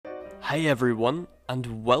Hi everyone,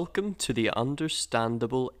 and welcome to the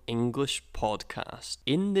Understandable English podcast.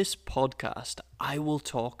 In this podcast, I will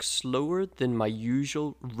talk slower than my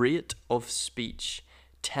usual rate of speech,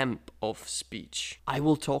 temp of speech. I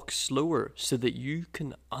will talk slower so that you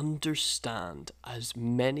can understand as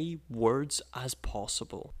many words as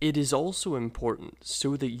possible. It is also important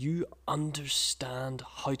so that you understand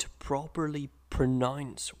how to properly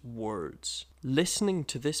pronounce words. Listening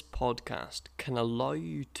to this podcast can allow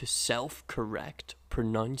you to self-correct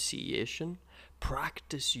pronunciation,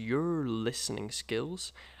 practice your listening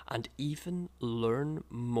skills, and even learn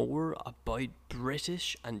more about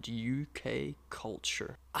British and UK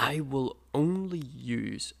culture. I will only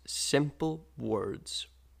use simple words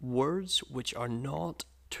which are not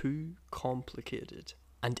too complicated.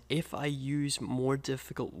 And if I use more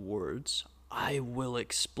difficult words, I will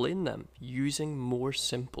explain them using more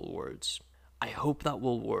simple words. I hope that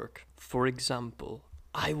will work. For example,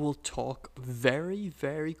 I will talk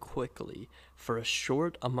very quickly for a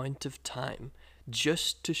short amount of time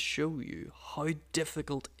just to show you how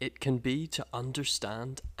difficult it can be to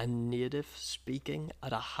understand a native speaking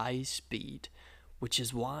at a high speed, which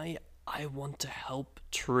is why I want to help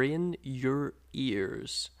train your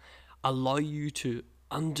ears, allow you to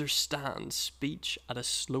understand speech at a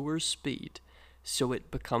slower speed so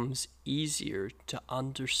it becomes easier to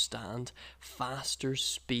understand faster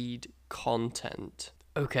speed content.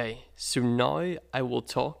 Okay, so now I will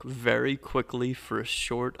talk very quickly for a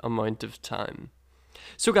short amount of time.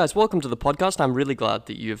 So guys, welcome to the podcast. I'm really glad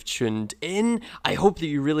that you have tuned in. I hope that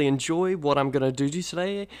you really enjoy what I'm going to do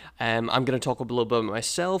today. I'm going to talk a little bit about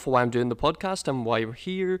myself, why I'm doing the podcast and why we're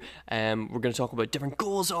here. We're going to talk about different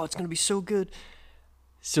goals. Oh, it's going to be so good.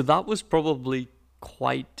 So that was probably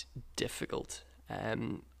quite difficult.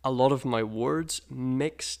 A lot of my words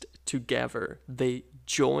mixed together. They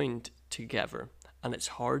joined together. And it's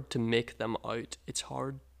hard to make them out. It's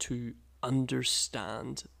hard to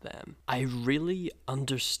understand them. I really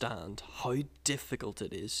understand how difficult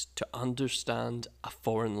it is to understand a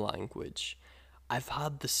foreign language. I've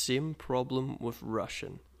had the same problem with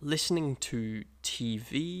Russian. Listening to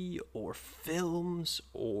TV or films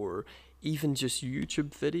or even just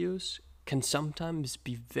YouTube videos can sometimes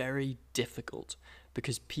be very difficult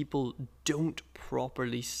because people don't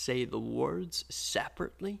properly say the words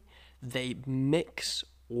separately. They mix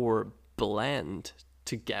or blend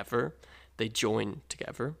together, they join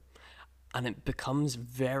together, and it becomes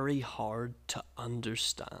very hard to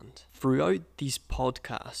understand. Throughout these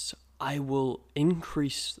podcasts, I will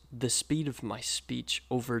increase the speed of my speech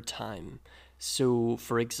over time. So,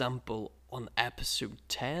 for example, on episode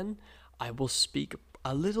 10, I will speak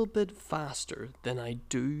a little bit faster than I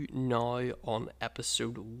do now on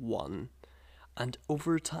episode 1. And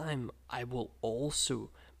over time, I will also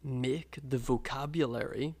make the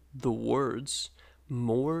vocabulary, the words,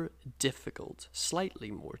 more difficult, slightly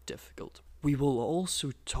more difficult. We will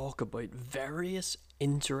also talk about various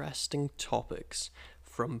interesting topics,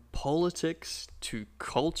 from politics to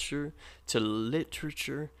culture to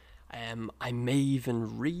literature. I may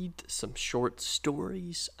even read some short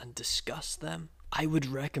stories and discuss them. I would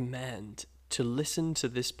recommend to listen to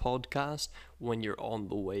this podcast when you're on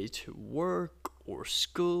the way to work or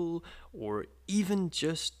school or even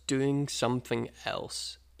just doing something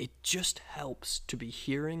else. It just helps to be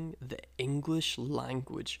hearing the English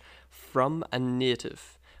language from a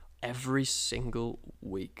native every single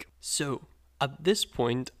week. So, at this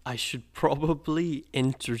point, I should probably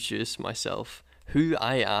introduce myself, who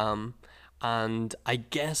I am, and I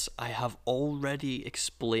guess I have already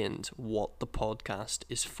explained what the podcast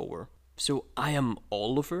is for. So I am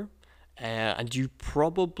Oliver, and you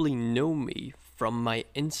probably know me from my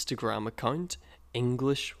Instagram account,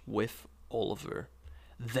 English with Oliver.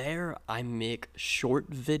 There I make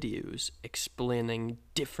short videos explaining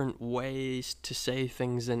different ways to say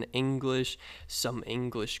things in English, some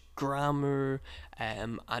English grammar,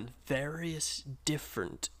 and various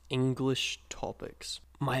different English topics.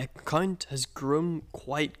 My account has grown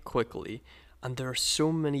quite quickly, and there are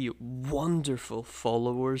so many wonderful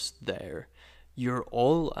followers there. You're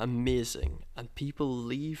all amazing, and people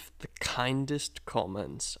leave the kindest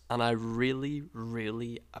comments, and I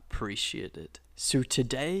really appreciate it. So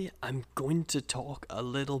today I'm going to talk a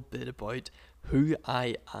little bit about who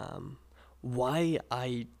I am, why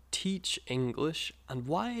I teach English, and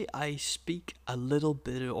why I speak a little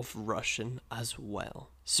bit of Russian as well.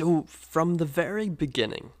 So from the very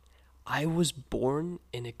beginning, I was born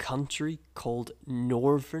in a country called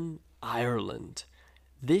Northern Ireland.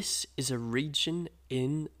 This is a region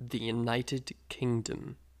in the United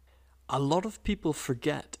Kingdom. A lot of people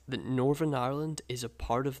forget that Northern Ireland is a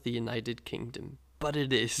part of the United Kingdom, but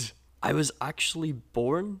it is. I was actually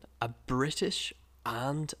born a British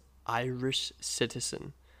and Irish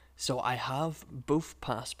citizen, so I have both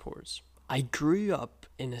passports. I grew up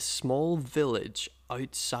in a small village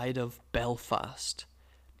outside of Belfast.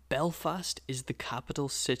 Belfast is the capital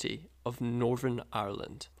city of Northern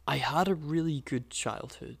Ireland. I had a really good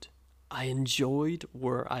childhood. I enjoyed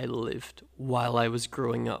where I lived while I was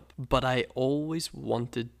growing up, but I always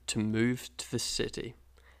wanted to move to the city.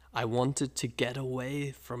 I wanted to get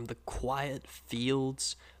away from the quiet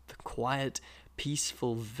fields, the quiet,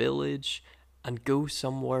 peaceful village, and go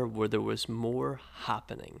somewhere where there was more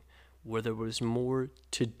happening, where there was more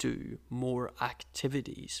to do, more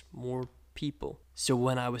activities, more people. So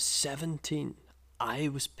when I was 17, I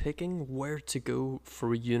was picking where to go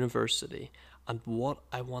for university and what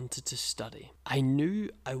I wanted to study. I knew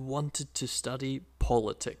I wanted to study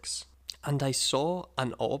politics, and I saw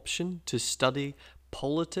an option to study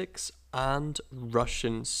politics and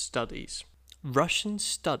Russian studies. Russian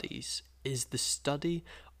studies is the study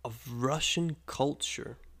of Russian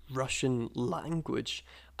culture, Russian language,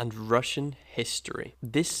 and Russian history.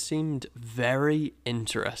 This seemed very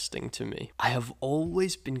interesting to me. I have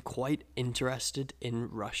always been quite interested in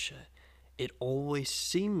Russia. It always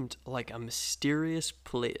seemed like a mysterious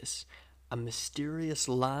place, a mysterious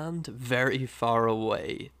land very far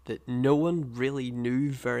away that no one really knew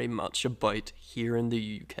very much about here in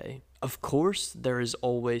the UK. Of course, there is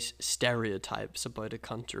always stereotypes about a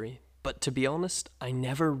country, but to be honest, I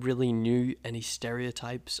never really knew any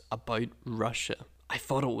stereotypes about Russia. I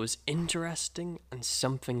thought it was interesting and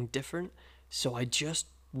something different, so I just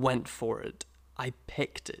went for it. I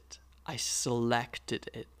picked it. I selected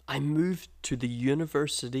it. I moved to the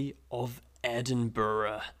University of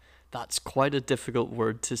Edinburgh. That's quite a difficult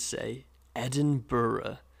word to say.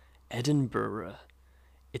 Edinburgh. Edinburgh.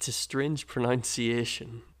 It's a strange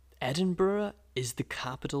pronunciation. Edinburgh is the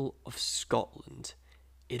capital of Scotland.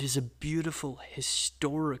 It is a beautiful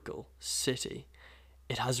historical city.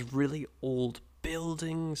 It has really old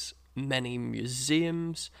buildings, many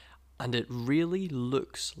museums, and it really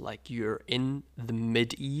looks like you're in the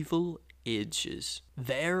medieval ages.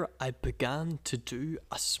 There I began to do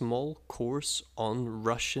a small course on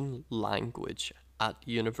Russian language at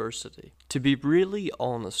university. To be really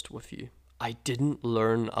honest with you, I didn't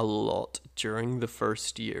learn a lot during the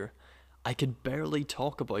first year. I could barely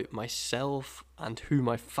talk about myself and who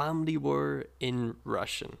my family were in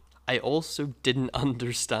Russian. I also didn't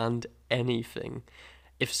understand anything.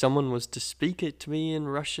 If someone was to speak it to me in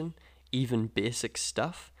Russian, even basic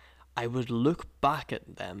stuff, I would look back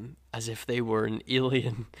at them as if they were an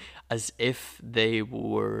alien, as if they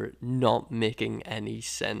were not making any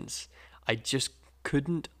sense. I just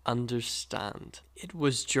couldn't understand. It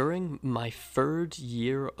was during my third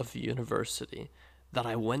year of university that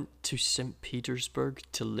I went to St. Petersburg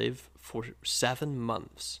to live for 7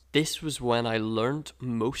 months. This was when I learnt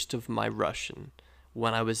most of my Russian,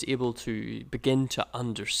 when I was able to begin to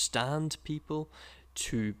understand people,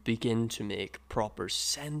 to begin to make proper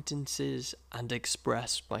sentences and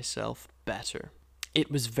express myself better. It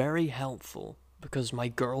was very helpful because my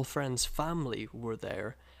girlfriend's family were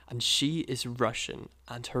there, and she is Russian,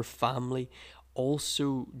 and her family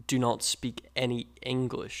also do not speak any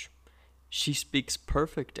English. She speaks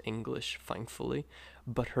perfect English, thankfully,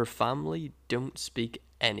 but her family don't speak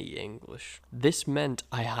any English. This meant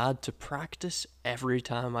I had to practice every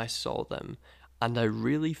time I saw them, and I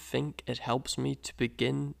really think it helps me to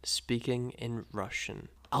begin speaking in Russian.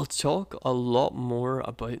 I'll talk a lot more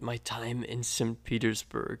about my time in St.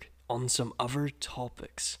 Petersburg on some other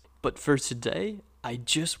topics, but for today, I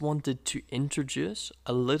just wanted to introduce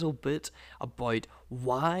a little bit about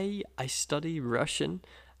why I study Russian,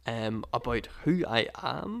 about who I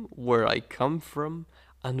am, where I come from,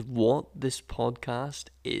 and what this podcast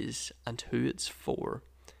is and who it's for.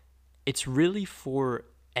 It's really for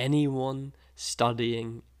anyone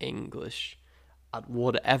studying English. At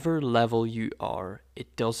whatever level you are,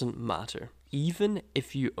 it doesn't matter. Even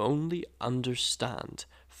if you only understand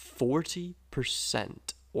 40%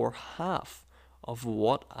 or half of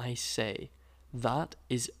what I say, that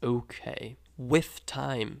is okay. With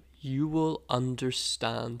time, you will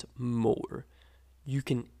understand more. You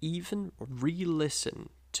can even re-listen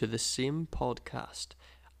to the same podcast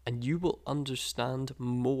and you will understand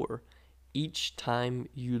more each time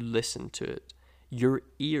you listen to it. Your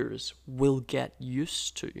ears will get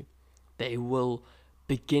used to. They will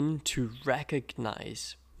begin to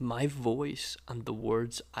recognize my voice and the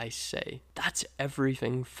words I say. That's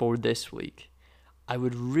everything for this week. I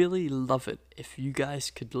would really love it if you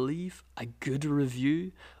guys could leave a good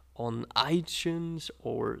review on iTunes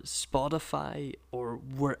or Spotify or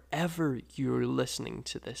wherever you're listening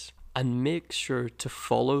to this. and make sure to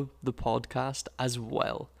follow the podcast as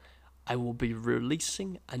well. I will be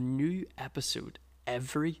releasing a new episode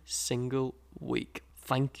every single week.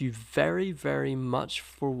 Thank you very, very much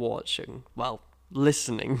for watching. Well,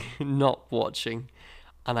 listening, not watching.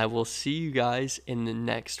 And I will see you guys in the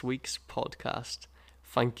next week's podcast.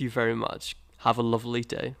 Thank you very much. Have a lovely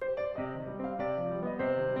day.